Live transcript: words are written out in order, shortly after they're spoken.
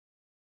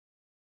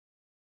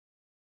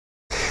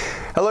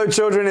Hello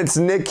children, it's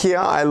Nick here.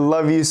 I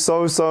love you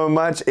so, so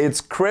much. It's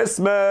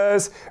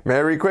Christmas.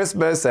 Merry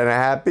Christmas and a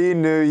Happy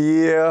New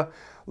Year.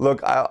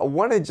 Look, I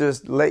want to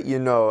just let you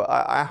know,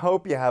 I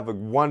hope you have a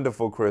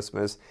wonderful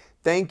Christmas.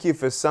 Thank you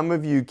for some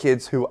of you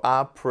kids who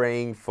are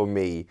praying for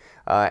me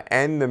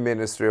and the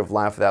Ministry of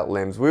Life Without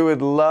Limbs. We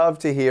would love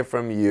to hear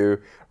from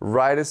you.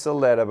 Write us a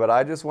letter, but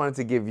I just wanted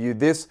to give you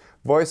this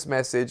voice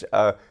message,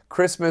 a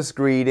Christmas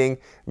greeting.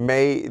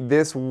 May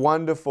this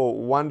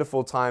wonderful,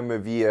 wonderful time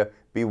of year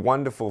be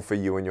wonderful for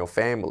you and your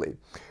family.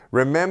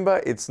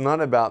 Remember, it's not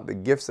about the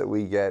gifts that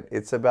we get,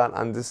 it's about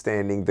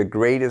understanding the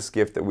greatest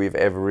gift that we've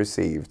ever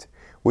received,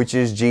 which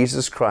is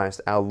Jesus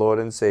Christ, our Lord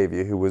and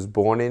Savior, who was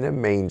born in a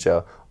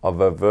manger of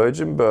a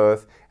virgin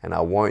birth. And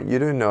I want you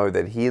to know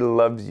that He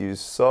loves you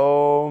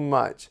so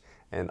much,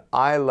 and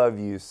I love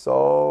you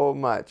so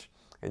much.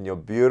 And you're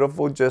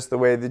beautiful just the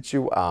way that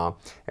you are.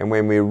 And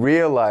when we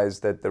realize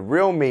that the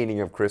real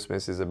meaning of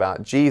Christmas is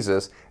about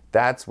Jesus,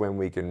 that's when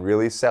we can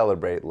really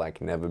celebrate like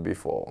never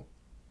before.